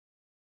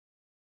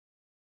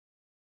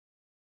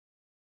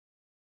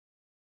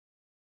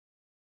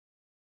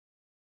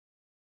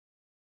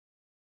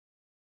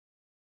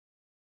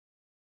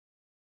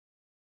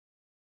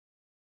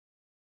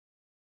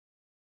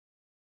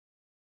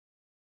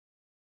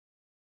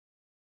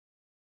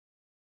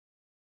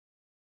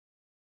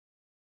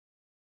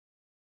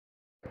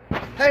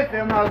Hey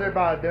fam, how's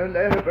everybody doing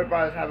today? Hope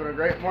everybody's having a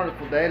great,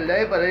 wonderful day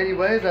today. But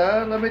anyways,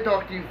 let me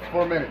talk to you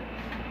for a minute.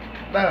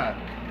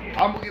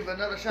 I'm gonna give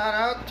another shout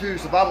out to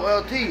Survival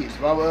LT.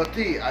 Survival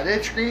LT. I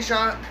did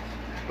screenshot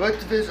both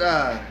of his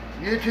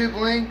YouTube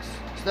links,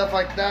 stuff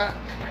like that.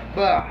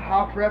 But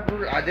Hop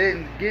Prepper I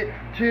didn't get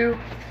to,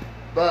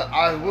 but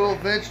I will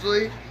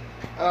eventually.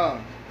 I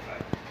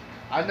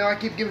know I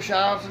keep giving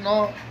shout outs and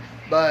all,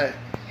 but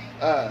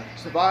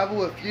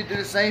Survival, if you do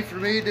the same for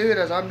me, dude,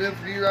 as I'm doing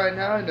for you right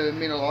now, it doesn't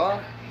mean a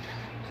lot.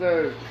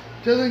 So,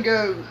 till then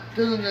go,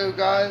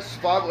 guys.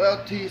 Survival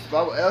LT,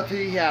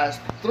 he has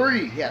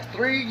three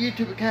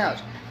YouTube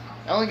accounts.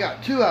 I only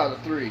got 2 out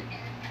of 3,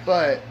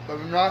 but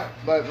when I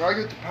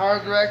get the Power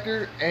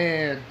Director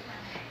and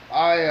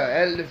I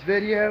edit this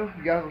video,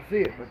 you guys will see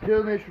it. But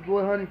till then, it's your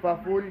boy Honey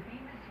 540.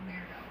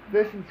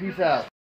 Fishing, peace out.